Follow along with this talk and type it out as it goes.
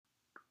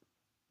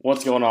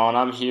What's going on?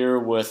 I'm here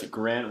with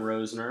Grant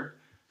Rosner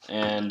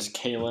and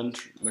Kaylin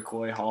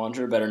McCoy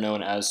Hollinger, better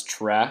known as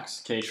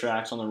Trax,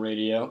 K-Trax on the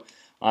radio.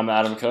 I'm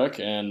Adam Cook,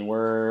 and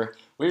we're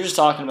just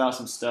talking about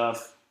some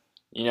stuff.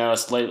 You know,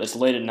 it's late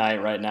at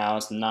night right now.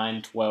 It's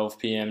 9:12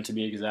 p.m. to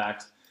be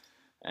exact,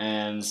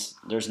 and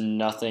there's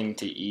nothing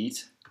to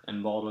eat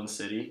in Baldwin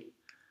City,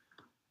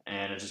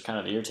 and it's just kind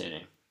of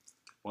irritating.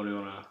 What do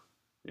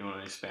you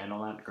wanna expand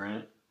on that,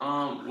 Grant?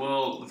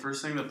 Well, the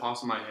first thing that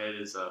pops in my head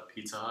is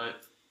Pizza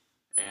Hut,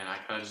 and I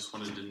kind of just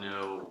wanted to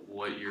know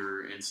what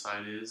your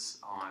insight is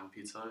on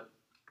Pizza Hut.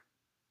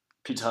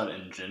 Pizza Hut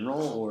in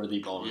general, or the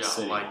Baldwin Yeah,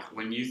 City? like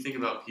when you think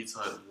about Pizza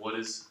Hut, what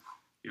is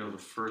the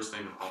first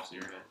thing that pops in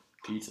your head?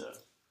 Pizza.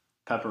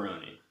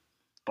 Pepperoni.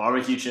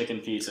 Barbecue chicken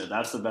pizza.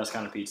 That's the best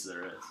kind of pizza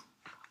there is.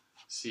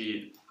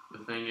 See, the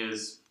thing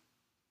is,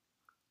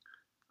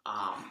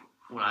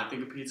 when I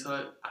think of Pizza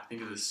Hut, I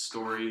think of this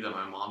story that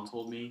my mom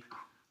told me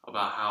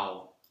about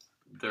how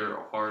there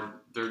are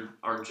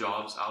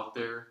jobs out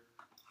there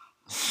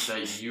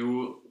that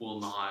you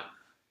will not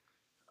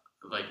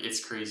like.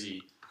 It's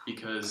crazy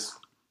because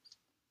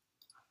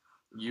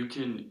you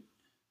can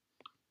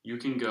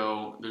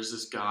go. There's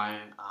this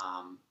guy.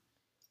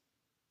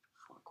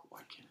 Fuck.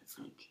 Why can't I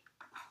think?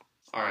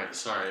 All right,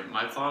 sorry.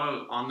 My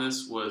thought on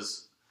this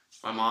was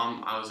my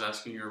mom. I was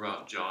asking her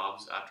about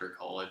jobs after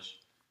college,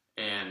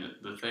 and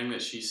the thing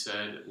that she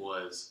said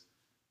was,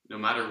 no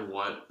matter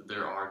what,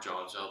 there are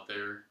jobs out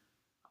there.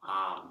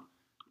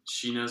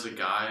 She knows a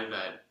guy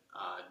that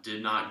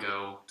did not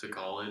go to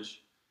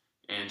college,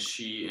 and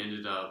he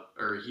ended up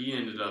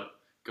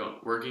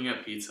working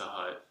at Pizza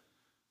Hut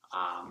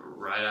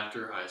right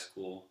after high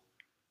school.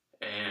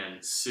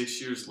 And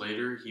 6 years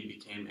later, he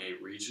became a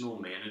regional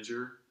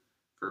manager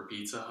for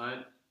Pizza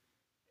Hut.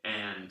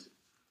 And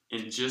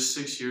in just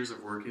 6 years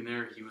of working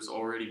there, he was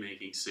already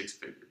making six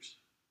figures.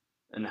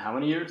 In how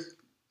many years?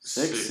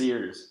 Six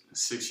years.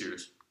 6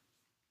 years.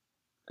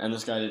 And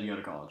this guy didn't go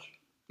to college.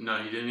 No,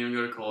 he didn't even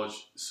go to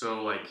college.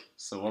 So what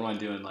am I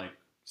doing?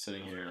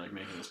 Sitting here,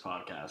 making this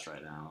podcast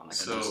right now, and I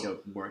can just go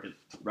work it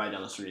right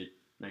down the street,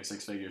 make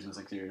six figures in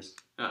 6 years.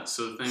 Yeah.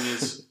 So the thing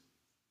is,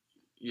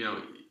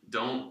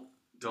 don't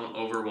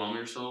overwhelm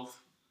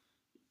yourself.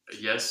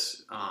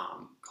 Yes,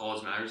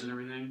 college matters and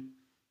everything,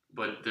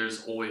 but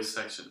there's always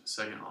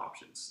second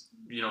options.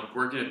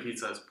 Working at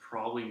Pizza is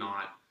probably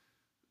not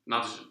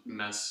to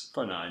mess.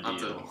 Probably not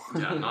ideal.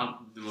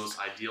 Not the most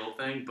ideal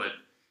thing, but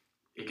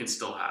it can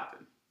still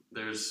happen.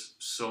 There's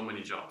so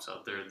many jobs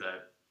out there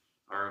that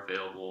are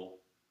available.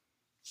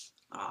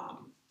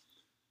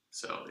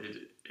 So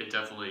it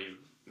definitely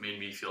made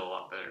me feel a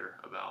lot better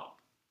about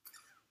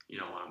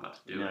what I'm about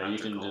to do. Yeah, you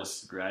can college.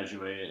 just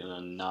graduate and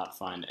then not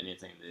find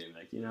anything to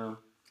do.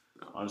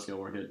 I'll just go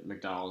work at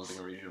McDonald's and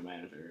become a regional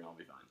manager, and I'll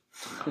be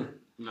fine.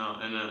 No,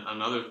 and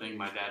another thing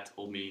my dad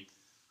told me,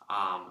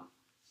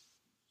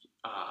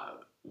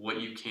 what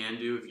you can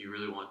do if you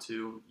really want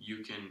to,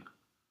 you can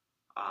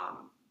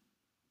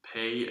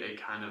pay a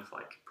kind of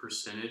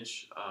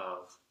percentage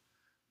of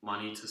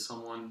money to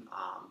someone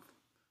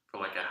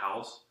for a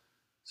house.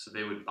 So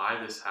they would buy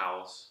this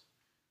house,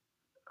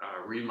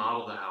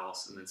 remodel the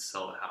house, and then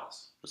sell the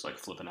house. Just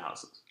flipping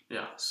houses.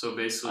 Yeah. So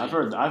basically,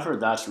 I've heard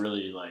that's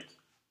really a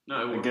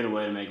good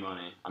way to make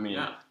money. I mean,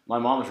 yeah. My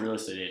mom is a real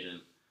estate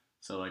agent,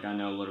 so I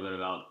know a little bit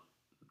about.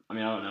 I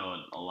mean, I don't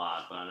know a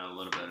lot, but I know a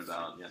little bit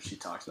about. She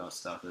talks about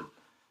stuff at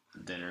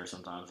dinner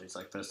sometimes. She's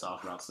pissed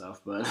off about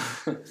stuff, but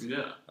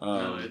yeah.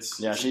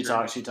 She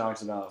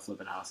talks about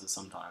flipping houses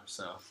sometimes.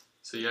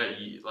 So yeah,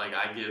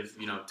 I give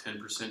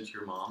 10% to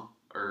your mom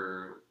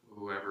or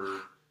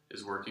whoever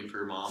is working for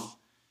your mom,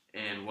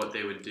 and what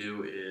they would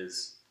do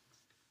is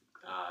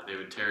they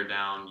would tear it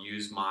down,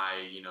 use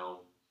my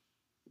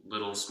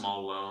little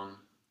small loan,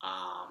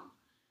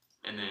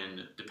 and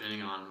then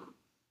depending on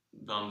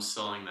them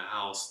selling the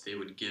house, they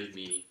would give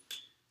me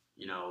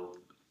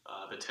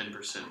the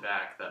 10%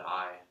 back that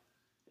I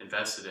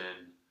invested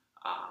in,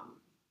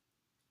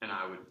 and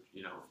I would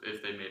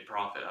if they made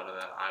profit out of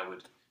that, I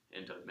would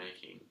end up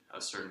making a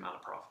certain amount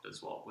of profit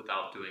as well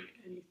without doing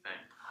anything.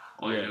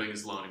 All you're doing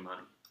is loaning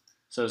money.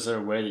 So is there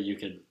a way that you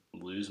could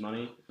lose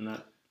money in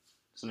that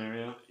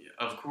scenario?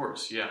 Of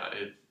course, yeah.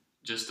 It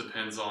just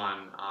depends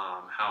on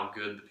how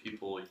good the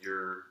people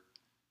you're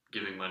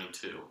giving money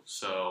to.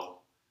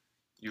 So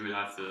you would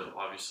have to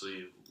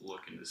obviously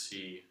look into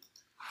see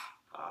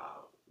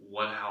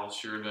what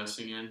house you're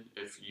investing in.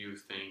 If you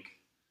think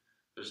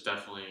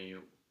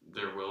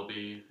there will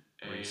be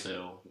a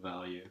resale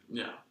value.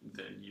 Yeah,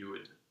 then you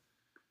would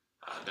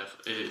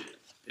definitely.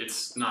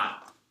 It's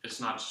not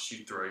just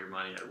you throw your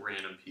money at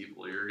random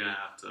people. You're gonna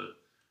have to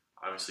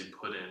obviously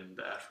put in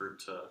the effort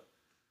to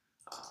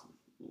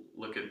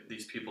look at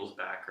these people's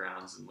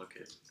backgrounds and look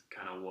at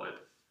kind of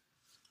what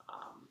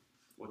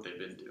they've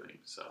been doing.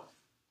 So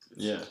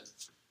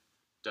it's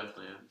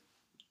definitely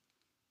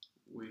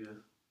a way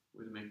to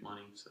make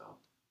money. So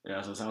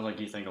yeah, so it sounds like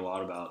you think a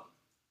lot about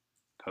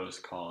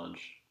post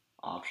college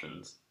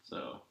options.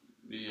 So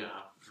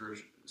yeah,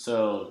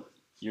 so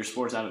your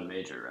sports admin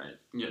major, right?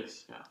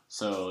 Yes, yeah.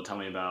 So tell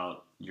me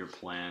about your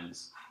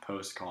plans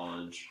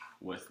post-college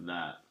with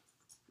that.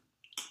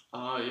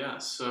 Yeah,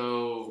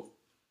 so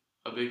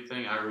a big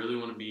thing, I really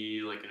want to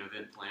be like an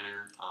event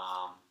planner.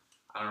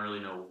 I don't really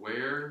know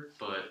where,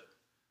 but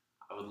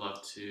I would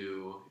love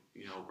to,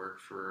 work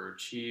for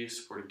Chiefs,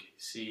 Sporting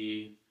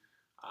KC.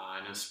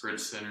 I know Sprint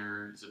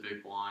Center is a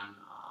big one.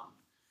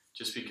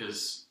 Just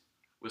because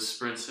with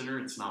Sprint Center,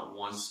 it's not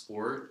one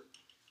sport.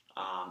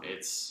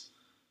 It's,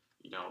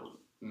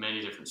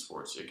 many different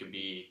sports. It could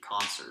be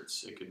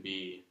concerts. It could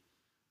be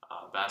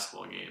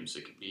basketball games.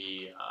 It could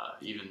be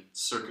even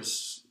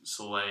Circus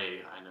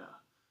Soleil. I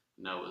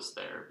know was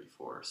there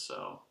before.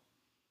 So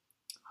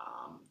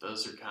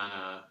those are kind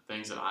of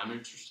things that I'm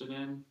interested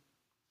in.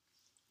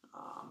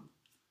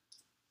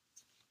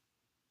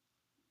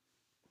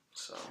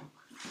 So,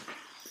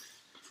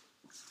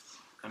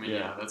 I mean,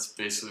 yeah, that's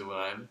basically what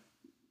I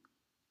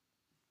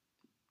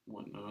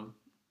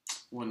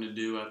wanted to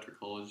do after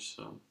college.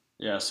 So.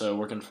 Yeah, so do you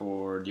want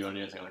to do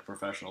anything like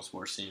professional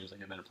sports teams,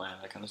 like event plan,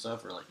 that kind of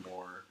stuff, or like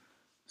more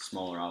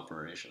smaller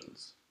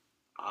operations?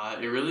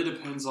 It really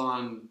depends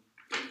on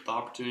the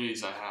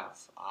opportunities I have.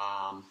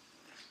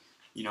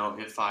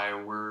 If I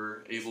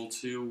were able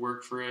to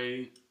work for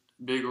a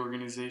big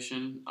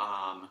organization,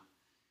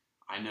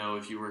 I know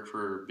if you work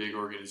for big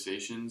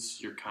organizations,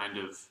 you're kind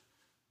of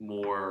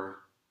more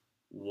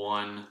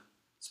one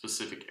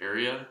specific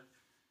area.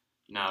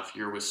 Now, if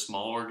you're with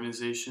small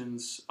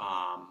organizations,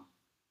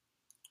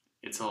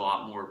 it's a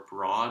lot more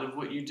broad of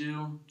what you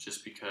do,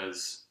 just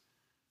because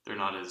they're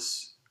not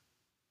as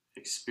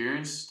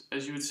experienced,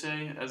 as you would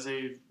say, as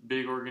a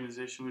big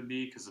organization would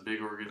be, because a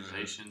big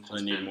organization so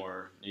they need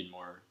more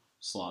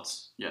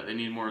slots. Yeah, they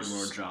need more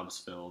jobs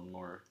filled,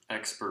 more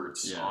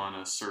experts on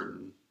a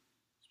certain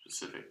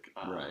specific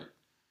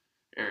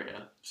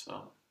area.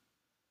 So,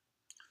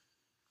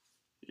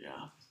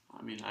 yeah,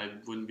 I mean, I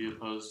wouldn't be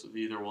opposed to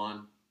either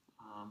one.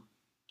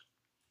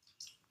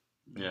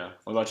 Yeah.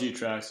 What about you,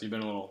 Trax? You've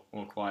been a little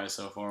quiet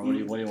so far. What do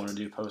you want to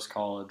do post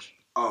college?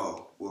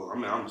 Oh well, I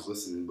mean, I'm just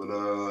listening, but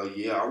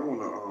yeah, I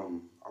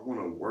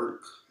wanna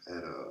work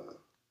at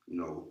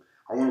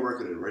I wanna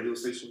work at a radio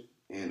station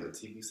and a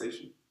TV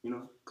station,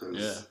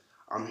 because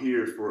I'm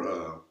here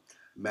for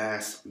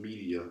mass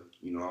media.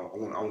 I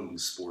want to do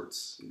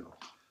sports,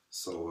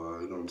 So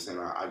you know what I'm saying.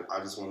 I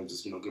just want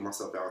to get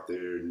myself out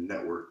there and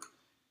network,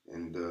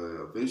 and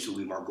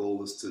eventually my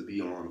goal is to be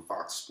on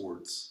Fox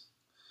Sports.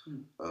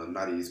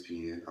 Not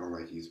ESPN. I don't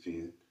like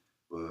ESPN.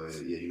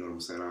 But, yeah, you know what I'm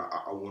saying?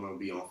 I want to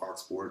be on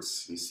Fox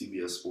Sports,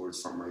 CBS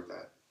Sports, something like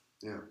that.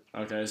 Yeah.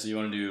 Okay, so you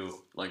want to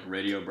do, like,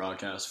 radio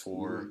broadcasts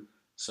for... Mm-hmm.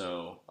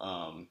 So,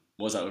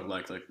 what does that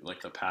look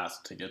like the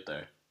path to get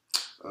there?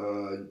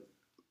 Well,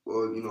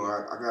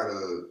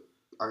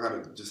 I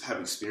gotta just have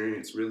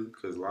experience, really,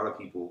 because a lot of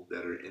people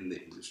that are in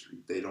the industry,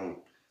 they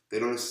don't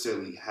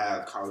necessarily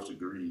have college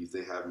degrees.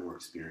 They have more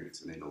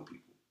experience and they know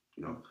people,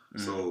 Mm-hmm.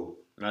 So...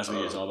 That's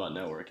what it's all about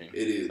networking.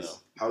 It is. So.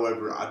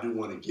 However, I do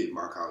want to get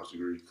my college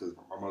degree because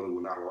my mother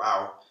would not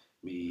allow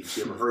me. If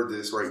she ever heard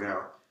this right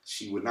now,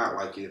 she would not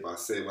like it if I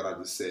said what I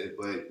just said.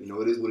 But,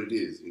 it is what it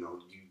is. You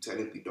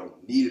technically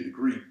don't need a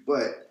degree,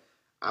 but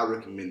I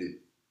recommend it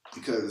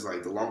because it's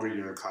like the longer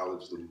you're in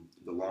college,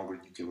 the longer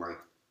you can, like,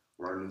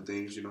 learn new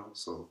things,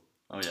 So.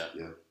 Oh, yeah.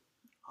 Yeah.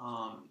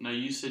 Now,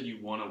 you said you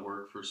want to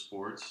work for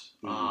sports.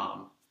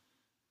 Mm-hmm.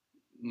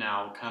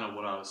 Now, kind of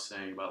what I was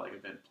saying about like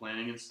event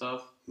planning and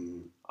stuff.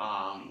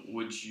 Mm-hmm.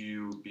 Would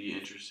you be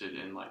interested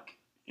in like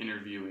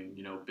interviewing,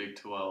 Big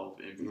 12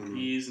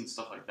 MVPs and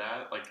stuff like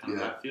that, like kind of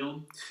that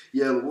field?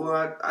 Yeah,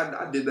 well,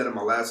 I did that at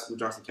my last school,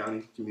 Johnson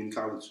County Community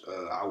College.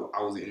 I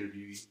was an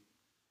interviewee,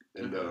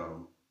 and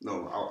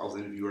no, I was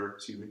an interviewer.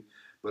 Excuse me.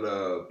 But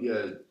I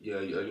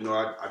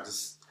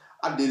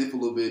did it for a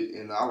little bit,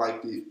 and I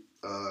liked it.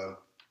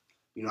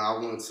 I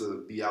wanted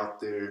to be out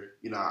there.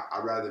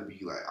 I'd rather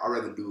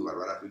do it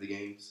right after the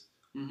games.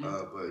 Mm-hmm.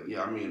 But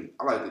yeah, I mean,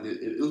 I liked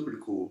it. It was pretty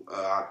cool.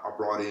 I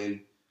brought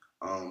in,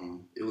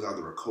 it was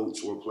either a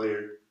coach or a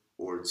player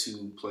or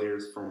two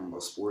players from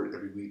a sport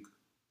every week.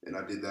 And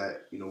I did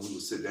that. We would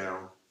sit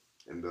down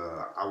and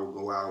I would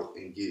go out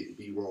and get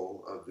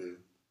B-roll of them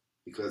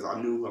because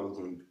I knew who I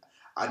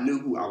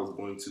was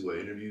going to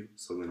interview.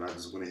 So then I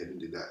just went ahead and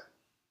did that.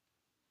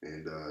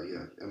 And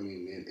yeah, I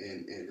mean,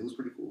 and it was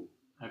pretty cool.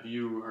 Have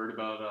you heard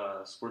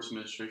about Sports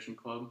Administration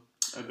Club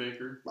at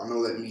Baker? I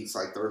know that meets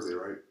like Thursday,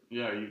 right?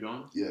 Yeah, are you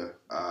going? Yeah,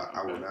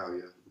 I will now,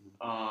 yeah.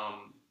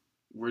 Mm-hmm.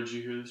 Where'd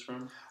you hear this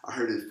from? I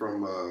heard it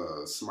from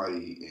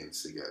somebody in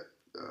SIGEP.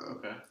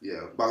 Okay.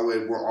 Yeah, by the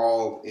way, we're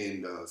all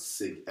in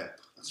SIGEP.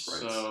 That's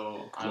right.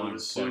 So I would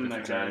assume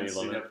that guy in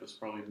SIGEP was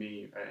probably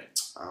me, right?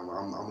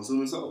 I'm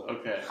assuming so.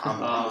 Okay.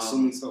 I'm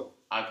assuming so.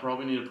 I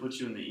probably need to put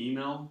you in the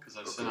email because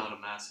I sent out a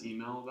mass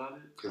email about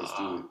it. Let's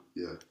do it,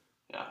 yeah.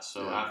 Yeah,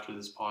 so after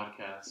this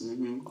podcast,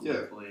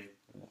 definitely.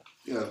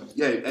 Yeah.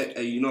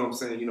 Hey, you know what I'm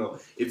saying?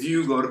 If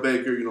you go to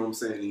Baker, you know what I'm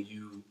saying, and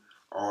you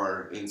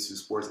are into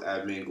sports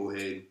admin, go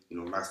ahead,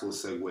 nice little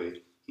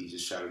segue. he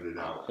just shouted it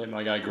out. Hit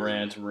my guy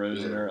Grant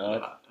Rosner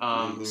up.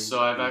 So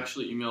I've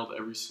actually emailed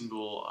every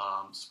single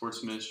sports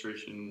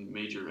administration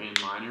major and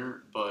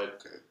minor,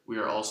 but we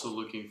are also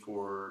looking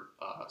for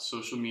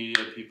social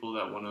media people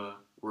that want to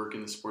work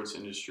in the sports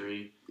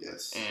industry.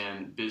 Yes.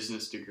 And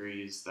business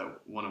degrees that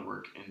want to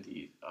work in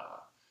the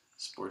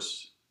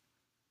sports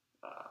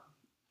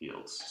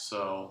fields.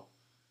 So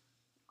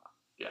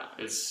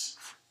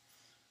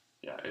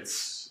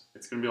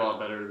it's gonna be a lot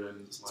better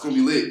than. It's gonna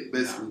be lit.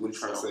 Basically, what you're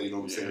trying to say. You know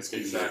what I'm saying? It's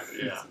gonna exactly.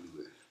 be lit. Yeah.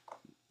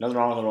 Nothing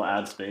wrong with a little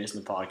ad space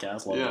in the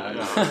podcast. Love that.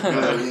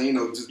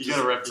 Just you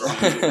gotta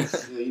represent.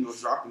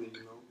 Dropping it.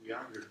 We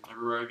out here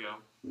Everywhere I go,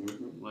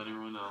 let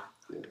everyone know.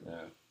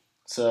 Yeah.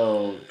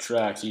 So,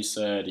 Trax, you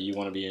said you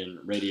want to be in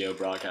radio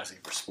broadcasting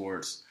for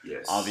sports.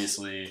 Yes.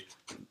 Obviously,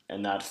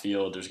 in that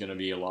field, there's going to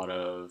be a lot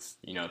of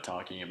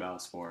talking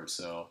about sports.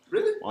 So,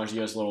 really, why don't you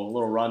give us a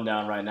little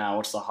rundown right now?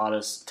 What's the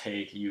hottest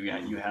take you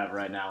have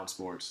right now in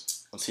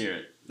sports? Let's hear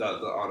it. The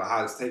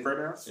hottest take right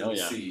now. So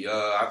yeah. See,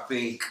 I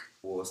think.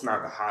 Well, it's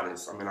not the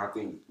hottest. I mean, I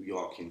think we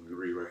all can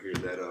agree right here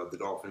that the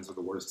Dolphins are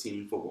the worst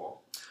team in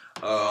football.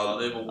 They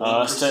have a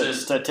 1%.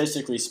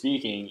 Statistically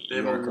speaking, they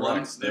have a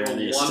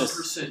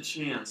 1%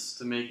 chance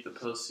to make the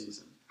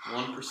postseason.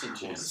 1%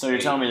 chance. So you're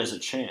telling me there's a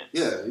chance?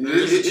 Yeah,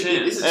 there's a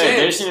chance.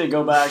 They just need to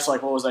go back to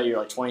what was that year?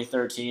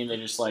 2013. They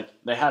just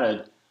they had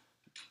a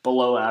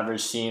below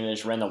average team. They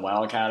just ran the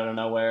Wildcat out of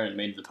nowhere and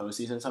made the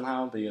postseason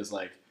somehow because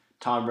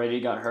Tom Brady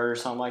got hurt or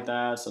something like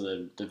that, so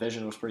the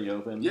division was pretty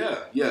open. Yeah,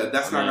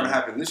 that's not going to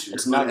happen this year.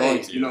 It's not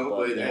going to,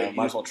 but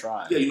might as well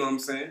try. Yeah, you know what I'm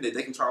saying? They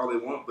can try all they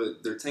want,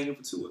 but they're tanking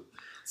for Tua.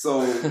 So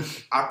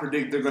I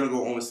predict they're going to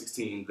go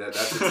 0-16.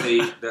 That's a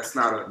take. That's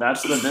not a.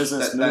 That's the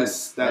business move.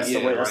 That's the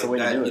way to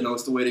do it.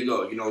 It's the way to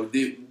go.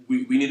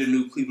 We need a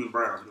new Cleveland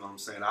Browns. You know what I'm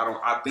saying?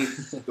 I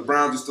think the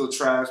Browns are still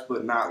trash,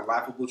 but not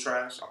laughable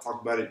trash. I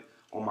talked about it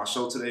on my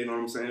show today. You know what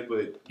I'm saying?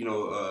 But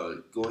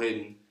go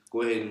ahead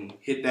and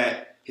hit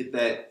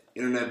that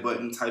internet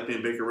button, type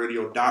in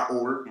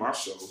bakerradio.org, my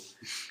show.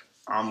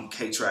 I'm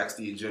K-Trax,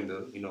 The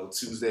Agenda.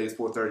 Tuesdays,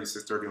 4:30,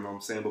 6:30, you know what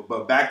I'm saying?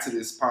 But back to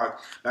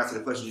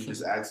the question you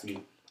just asked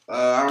me.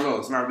 I don't know.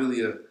 It's not really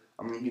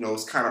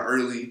it's kind of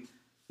early.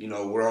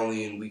 We're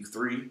only in week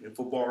 3 in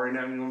football right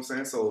now, you know what I'm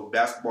saying? So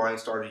basketball ain't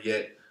started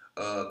yet.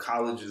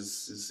 College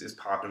is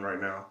popping right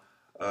now.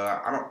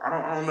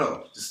 I don't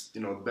know. Just,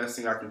 the best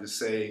thing I can just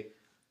say,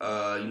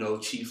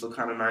 Chiefs look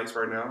kind of nice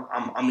right now.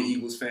 I'm an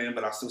Eagles fan,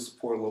 but I still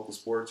support local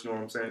sports. You know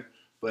what I'm saying?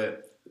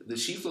 But the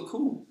Chiefs look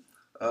cool.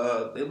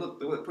 They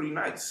look pretty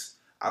nice.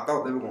 I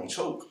thought they were gonna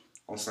choke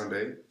on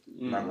Sunday.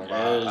 Not gonna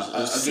lie. It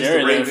was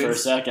scary there for a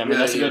second. I mean,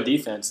 that's a good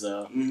defense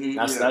though. Mm-hmm,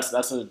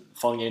 that's a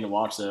fun game to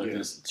watch though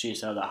because the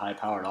Chiefs have that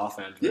high-powered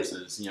offense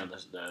versus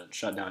the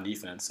shutdown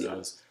defense. So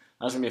that's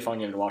gonna be a fun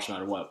game to watch no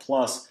matter what.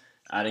 Plus,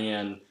 adding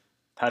in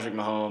Patrick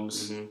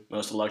Mahomes,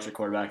 most electric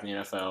quarterback in the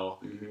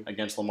NFL,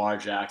 against Lamar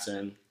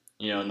Jackson.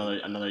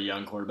 Another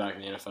young quarterback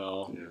in the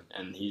NFL,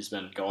 and he's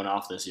been going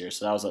off this year.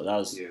 So that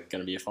was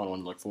going to be a fun one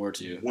to look forward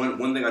to.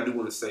 One thing I do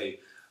want to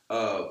say,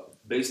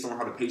 based on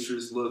how the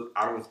Patriots look,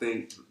 I don't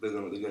think they're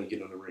gonna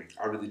get in the ring.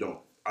 I really don't.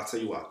 I'll tell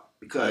you why.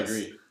 Because I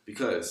agree.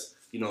 Because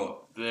they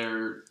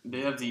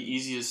have the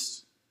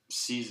easiest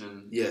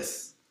season.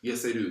 Yes,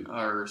 they do.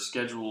 Our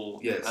schedule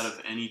out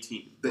of any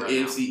team. The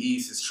AFC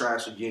East is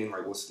trash again.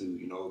 What's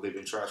new? They've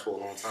been trash for a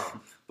long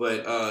time.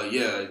 But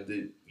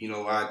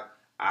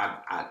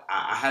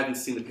I haven't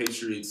seen the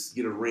Patriots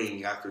get a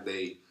ring after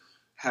they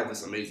have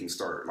this amazing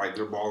start.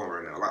 They're balling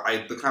right now.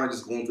 They're kind of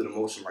just going through the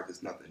motion like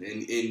it's nothing.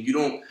 And you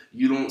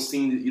don't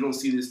see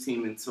this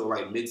team until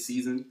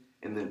mid-season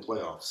and then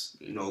playoffs.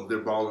 They're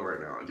balling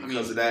right now. And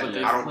because of that,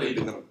 I don't think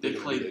they're gonna. They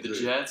played the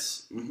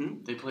Jets.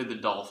 Mm-hmm. They played the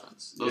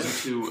Dolphins. Those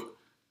are two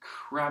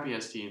crappy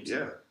ass teams.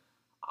 Yeah.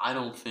 I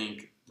don't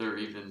think they're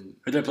even.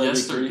 Who they play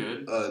yes, they're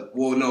good.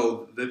 Well,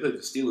 no, they played the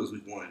Steelers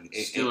week 1 and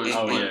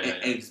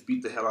just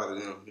beat the hell out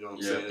of them. You know what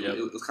I'm saying? Yep.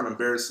 It was kind of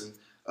embarrassing.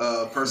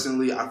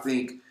 Personally, I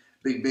think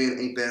Big Ben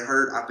ain't that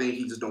hurt. I think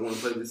he just don't want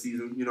to play this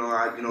season. He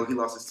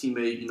lost his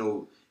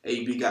teammate.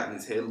 AB got in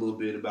his head a little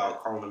bit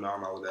about calling him out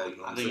and all of that. You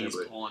know what I'm saying? I think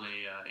he's pulling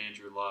a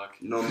Andrew Luck.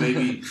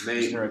 Maybe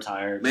he's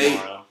retired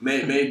tomorrow.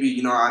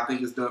 Maybe I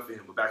think it's done for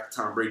him. But back to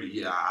Tom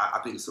Brady, I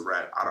think it's a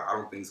wrap. I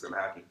don't think it's gonna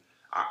happen.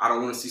 I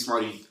don't want to see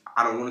Smarty.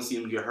 I don't want to see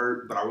him get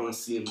hurt, but I want to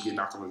see him get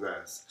knocked on his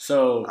ass.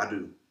 So I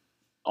do.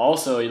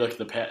 Also, you look at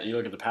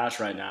the Pats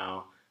right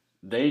now.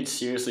 They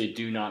seriously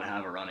do not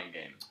have a running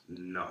game.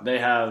 No. They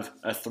have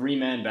a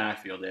 3-man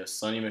backfield. They have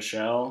Sonny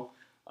Michel,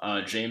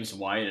 James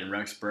White, and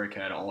Rex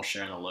Burkhead all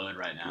sharing the load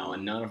right now,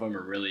 and none of them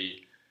are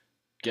really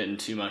getting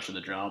too much of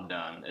the job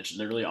done.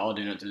 They're really all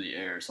doing it through the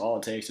air. So all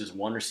it takes is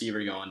one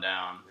receiver going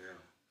down. Yeah.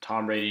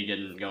 Tom Brady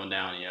going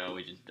down.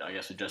 I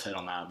guess we just hit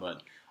on that,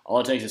 but all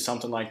it takes is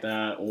something like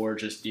that, or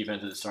just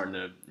defenses starting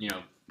to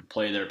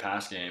play their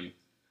pass game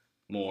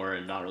more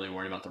and not really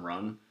worrying about the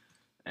run,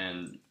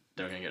 and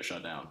they're going to get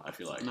shut down, I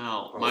feel like.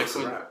 Now,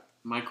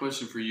 my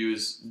question for you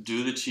is,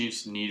 do the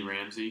Chiefs need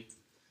Ramsey?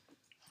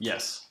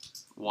 Yes.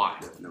 Why?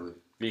 Definitely.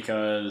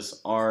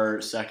 Because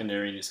our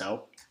secondary needs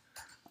help.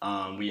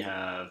 We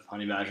have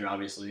Honey Badger,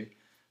 obviously.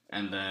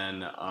 and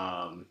then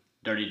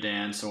Dirty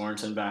Dan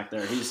Sorensen back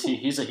there.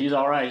 He's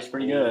all right. He's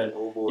pretty good.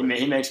 Oh boy.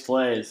 He makes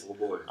plays. Oh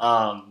boy.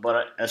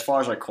 But as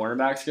far as like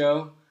cornerbacks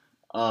go,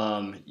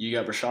 you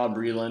got Rashad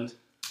Breeland,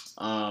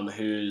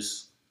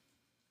 who's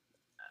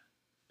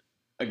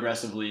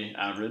aggressively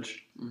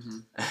average,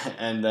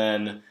 and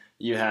then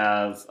you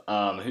have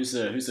who's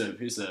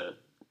the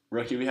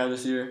rookie we have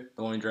this year,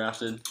 the one we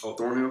drafted. Oh,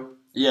 Thornhill.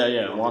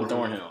 Yeah, Juan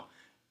Thornhill.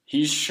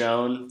 He's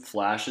shown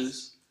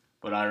flashes,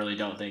 but I really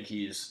don't think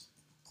he's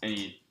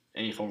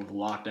any form of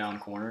lockdown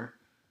corner.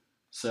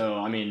 So,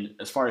 I mean,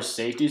 as far as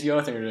safeties go,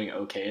 I think we're doing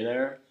okay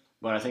there.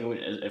 But I think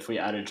if we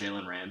added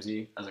Jalen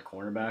Ramsey as a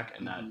cornerback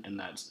in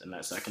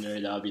that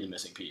secondary, that would be the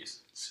missing piece.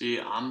 See,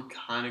 I'm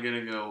kind of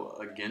gonna go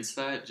against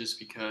that just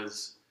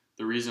because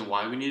the reason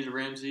why we needed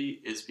Ramsey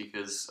is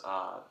because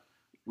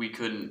we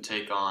couldn't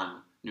take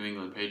on New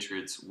England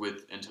Patriots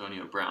with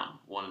Antonio Brown,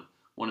 one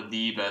of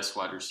the best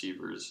wide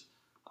receivers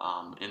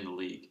in the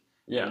league.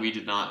 Yeah, we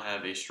did not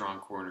have a strong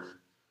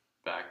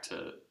cornerback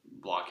to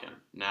block him.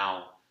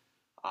 Now,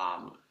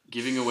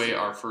 giving away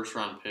our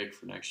first-round pick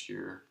for next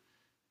year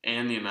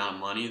and the amount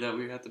of money that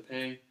we have to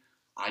pay,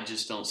 I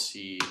just don't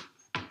see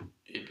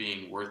it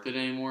being worth it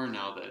anymore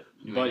now that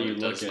New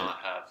England does not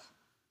have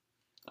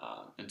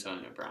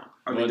Antonio Brown.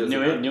 I mean,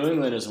 New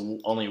England is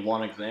only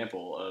one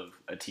example of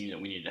a team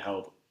that we need to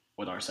help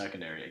with our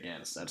secondary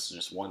against. That's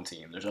just one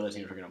team. There's other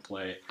teams we're going to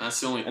play. That's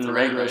the only in the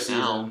regular season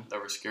now that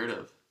we're scared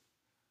of.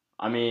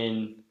 I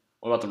mean,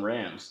 what about the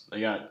Rams?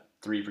 They got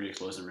 3 pretty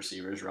explosive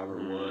receivers,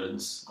 Robert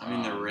Woods. I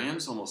mean, the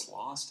Rams almost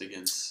lost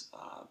against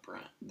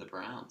the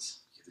Browns.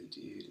 Yeah,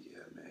 they did. Yeah,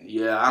 man.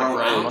 Yeah, I don't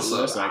know. Must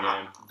have missed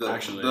that game.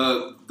 Actually,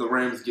 the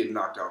Rams getting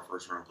knocked out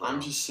first round. I'm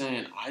just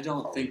saying, I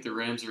don't think the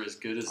Rams are as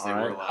good as they were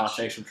last year. Hot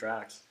take from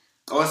Tracks.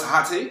 Oh, it's a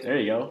hot take? There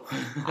you go.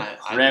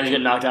 Rams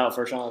get knocked out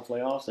first round of the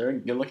playoffs. They're a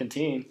good-looking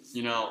team.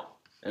 You know,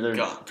 and they're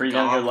pretty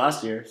damn good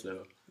last year.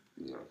 So,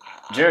 yeah.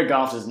 Jared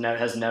Goff has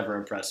never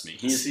impressed me.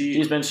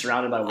 He's been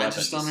surrounded by weapons. I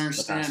just don't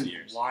understand the past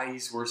years. why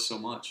he's worth so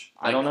much.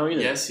 I don't know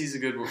either. Yes, he's a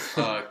good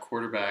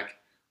quarterback,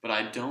 but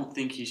I don't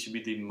think he should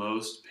be the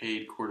most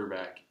paid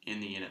quarterback in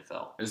the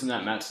NFL. Isn't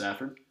that Matt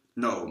Stafford?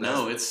 No,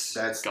 that's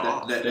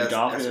Goff. That's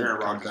Goff that's get a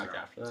Aaron contract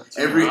Rodgers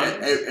after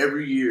that?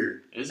 every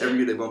year. Every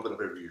year they bump it up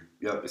every year.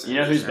 Yep. You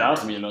know who's about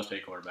to be the most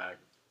paid quarterback?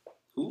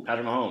 Who?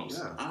 Patrick Mahomes.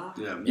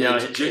 Yeah.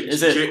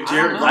 Is it?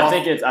 Jared Goff,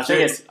 I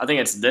think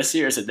it's this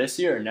year. Is it this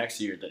year or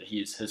next year that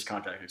his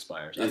contract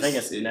expires? I think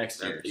it's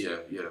next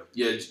year.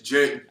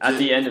 Yeah. At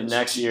the end of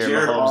next year,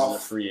 Mahomes is a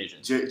free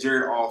agent.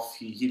 Jared Goff,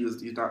 he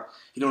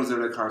don't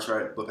deserve that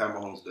contract, but Pat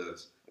Mahomes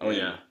does. Oh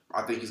yeah.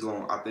 I think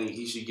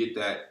he should get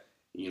that.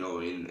 You know,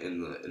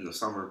 in the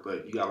summer,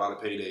 but you got a lot of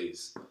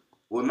paydays.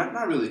 Well,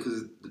 not really,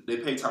 because they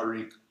pay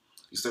Tyreek.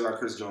 You still got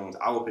Chris Jones.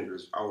 I will pay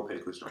Chris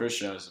Jones. Chris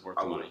Jones is worth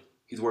the money.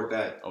 He's worth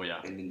that. Oh yeah.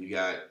 And then you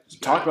got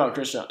talk about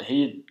Chris Jones.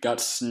 He got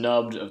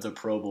snubbed of the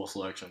Pro Bowl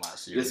selection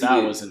last year. Yes,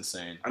 that was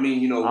insane. I mean,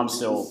 you know, I'm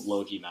still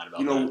low key mad about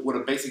that. You know, with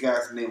a basic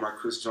ass name like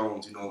Chris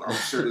Jones, you know, I'm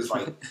sure there's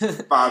like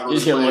 5 other you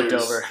get players. looked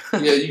over.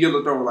 Yeah, you get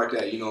looked over like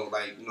that. You know,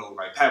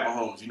 like Pat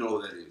Mahomes. You know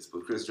who that is.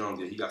 But Chris Jones,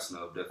 yeah, he got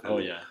snubbed definitely. Oh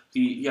yeah.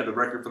 He had the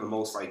record for the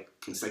most like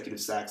consecutive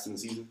sacks in the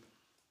season.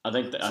 I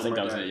think that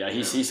was it. Yeah,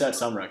 he set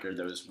some record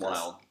that was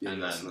wild,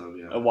 and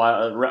then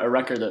a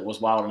record that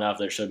was wild enough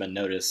that it should have been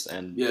noticed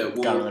and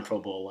got on the Pro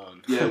Bowl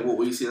alone. Yeah,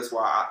 well, you see, that's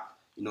why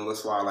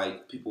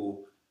like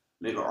people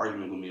make an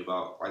argument with me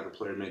about like a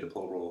player made the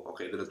Pro Bowl.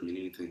 Okay, that doesn't mean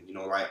anything. You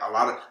know, like a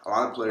lot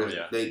of players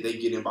they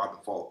get in by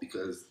default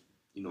because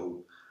you know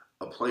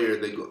a player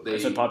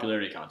it's a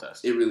popularity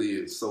contest. It really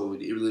is. So it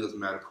really doesn't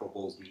matter. Pro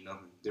Bowls mean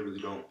nothing. They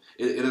really don't.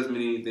 It doesn't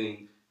mean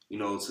anything. You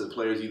know, to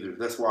players either.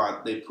 That's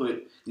why they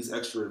put these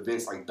extra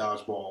events like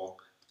dodgeball,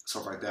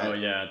 stuff like that. Oh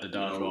yeah, the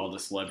dodgeball, the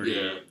celebrity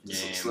game.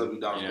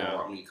 Celebrity dodgeball. Yeah.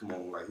 I mean, come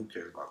on, like who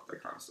cares about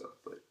that kind of stuff?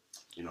 But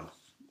you know.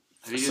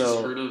 Have you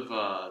guys heard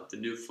of the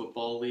new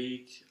football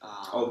league? The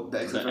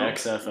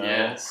XFL.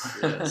 Yes.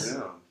 Yeah,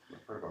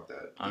 I've heard about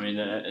that. I mean,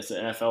 it's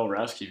an NFL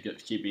rescue.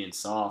 Keep being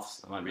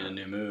soft. That might be the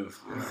new move.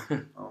 Yeah.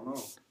 I don't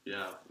know.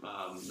 Yeah,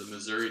 the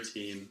Missouri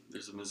team.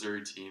 There's a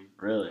Missouri team.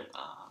 Really?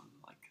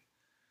 I'm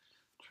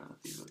trying to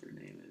think what their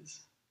name is.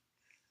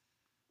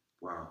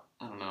 Wow.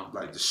 I don't know.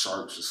 Like the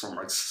Sharks or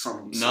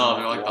something. No,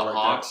 they're like the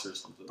Hawks or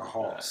something. The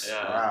Hawks.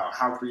 Yeah. Wow,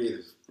 how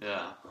creative.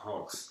 Yeah. The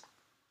Hawks.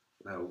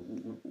 Now,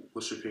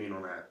 what's your opinion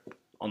on that?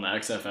 On the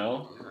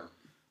XFL? Yeah.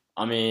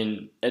 I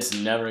mean, it's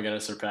never going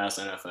to surpass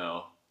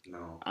NFL.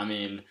 No. I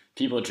mean,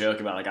 people joke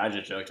about, like I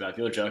just joked about,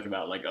 people joke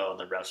about, like, oh,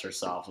 the refs are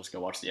soft, let's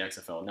go watch the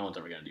XFL. No one's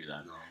ever going to do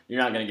that. No.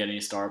 You're not going to get any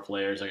star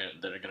players that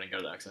are going to go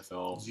to the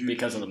XFL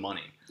because of the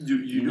money.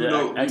 You do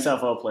know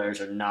XFL players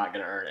are not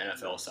going to earn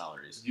NFL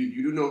salaries. You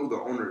do know who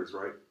the owner is,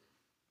 right?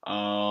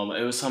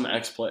 It was some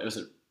ex-player.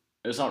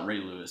 It was not Ray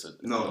Lewis.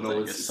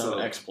 It's some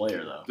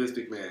ex-player, though. Vince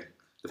McMahon.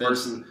 The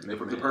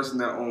person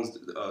that owns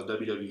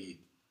WWE.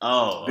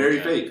 Oh, very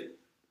fake.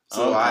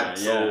 So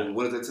okay,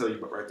 what does that tell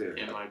you right there?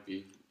 It might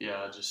be,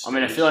 just. I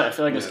mean, I feel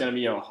like it's going to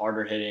be a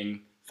harder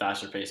hitting,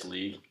 faster paced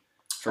league.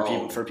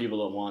 for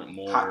people that want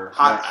more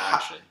hot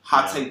action.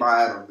 Hot take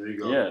by Adam. There you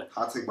go. Yeah.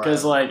 Hot take by Because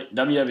Adam. like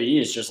WWE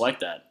is just like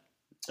that.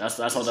 That's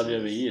all Yes, it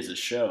WWE is a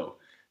show,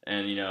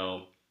 and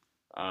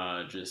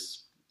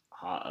just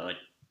hot, like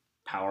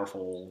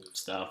powerful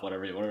stuff,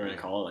 whatever you want to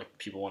call it. Like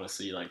people want to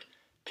see like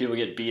people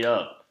get beat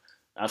up.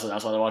 That's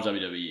why they watch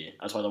WWE.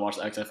 That's why they watch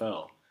the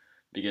XFL,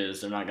 because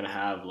they're not gonna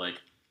have like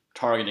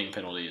targeting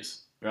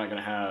penalties. They're not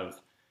gonna have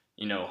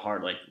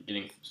hard like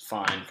getting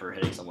fined for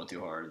hitting someone too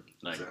hard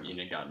like got in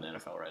the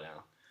NFL right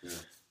now. Yeah.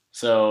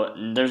 So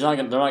they're not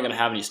gonna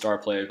have any star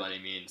players by any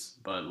means,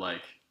 but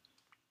like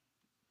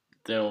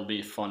they'll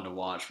be fun to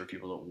watch for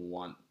people that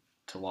want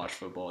to watch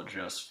football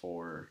just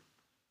for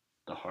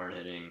the hard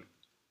hitting,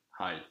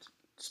 high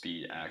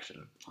speed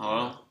action.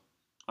 Oh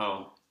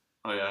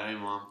yeah, hey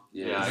mom.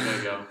 Yeah,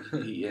 I gotta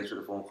go. He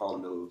answered the phone call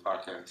in the middle of the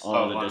podcast.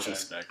 Oh, the my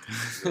disrespect.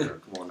 Yeah,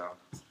 come on now.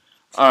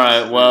 All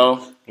right,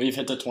 well, we've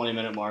hit the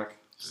 20-minute mark,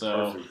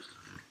 so Perfect.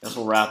 guess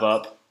we'll wrap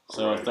up.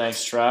 So All right. Thanks,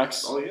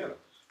 Trax. Oh yeah.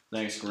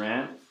 Thanks,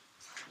 Grant.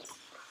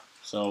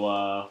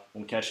 So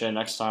we'll catch you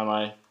next time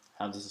I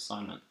have this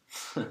assignment.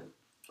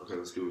 Okay,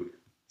 let's do it.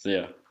 See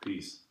ya.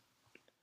 Peace.